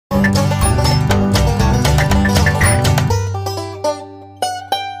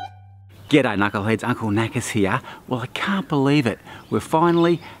G'day Knuckleheads, Uncle Knackers here. Well, I can't believe it. We're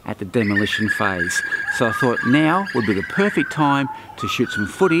finally at the demolition phase. So I thought now would be the perfect time to shoot some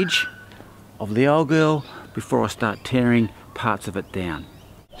footage of the old girl before I start tearing parts of it down.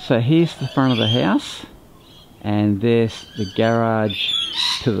 So here's the front of the house, and there's the garage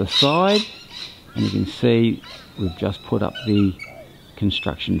to the side, and you can see we've just put up the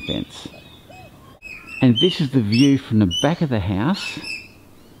construction fence. And this is the view from the back of the house.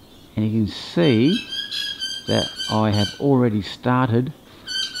 And you can see that I have already started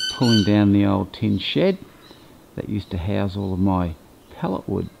pulling down the old tin shed that used to house all of my pallet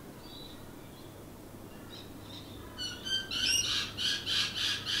wood.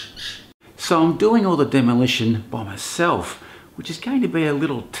 So I'm doing all the demolition by myself, which is going to be a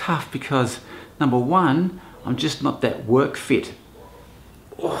little tough because number one, I'm just not that work fit.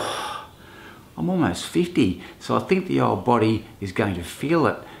 Oh, I'm almost 50, so I think the old body is going to feel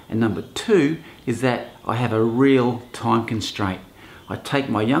it. And number two is that I have a real time constraint. I take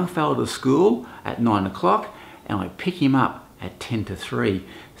my young fella to school at 9 o'clock and I pick him up at 10 to 3.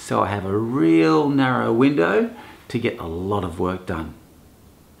 So I have a real narrow window to get a lot of work done.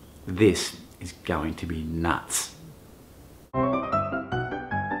 This is going to be nuts.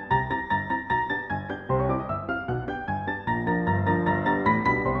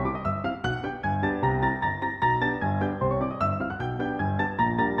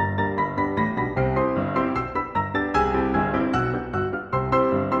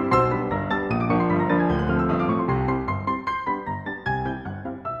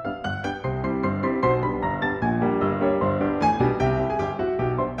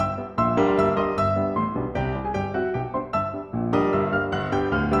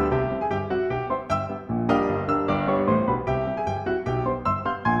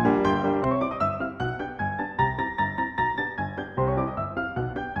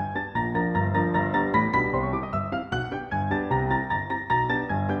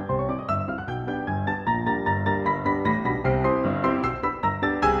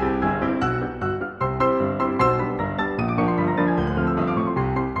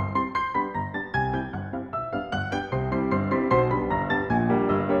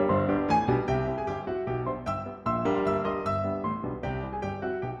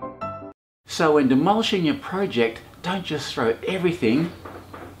 So when demolishing your project, don't just throw everything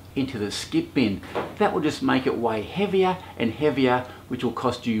into the skip bin. That will just make it way heavier and heavier, which will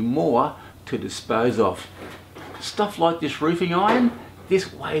cost you more to dispose of. Stuff like this roofing iron,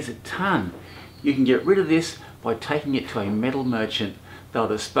 this weighs a ton. You can get rid of this by taking it to a metal merchant. They'll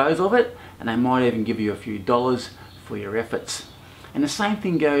dispose of it and they might even give you a few dollars for your efforts. And the same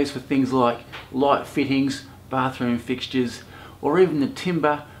thing goes for things like light fittings, bathroom fixtures, or even the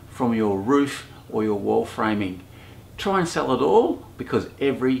timber from your roof or your wall framing. Try and sell it all because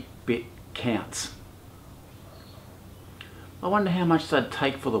every bit counts. I wonder how much they'd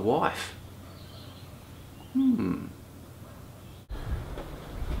take for the wife.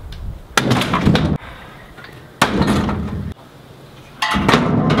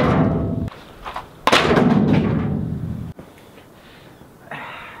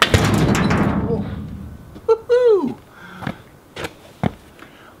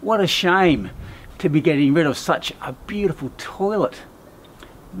 What a shame to be getting rid of such a beautiful toilet.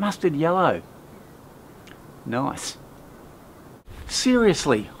 Mustard yellow. Nice.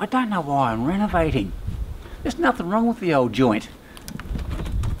 Seriously, I don't know why I'm renovating. There's nothing wrong with the old joint.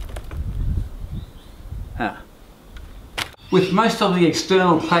 With most of the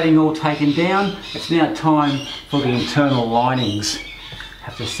external cladding all taken down, it's now time for the internal linings. I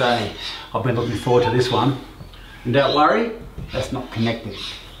have to say, I've been looking forward to this one. And don't worry, that's not connected.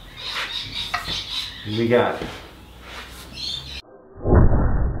 Here we go.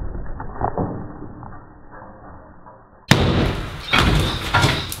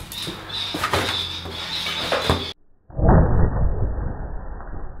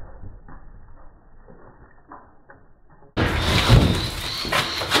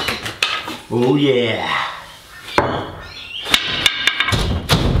 Oh yeah.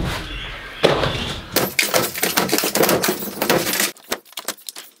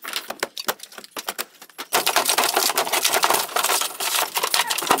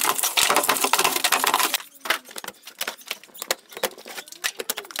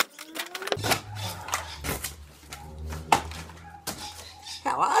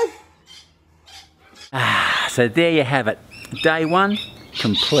 Hello. So there you have it. Day one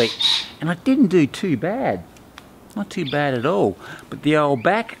complete. And I didn't do too bad. Not too bad at all. But the old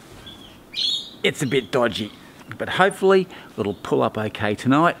back, it's a bit dodgy. But hopefully it'll pull up okay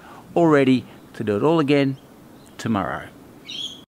tonight, all ready to do it all again tomorrow.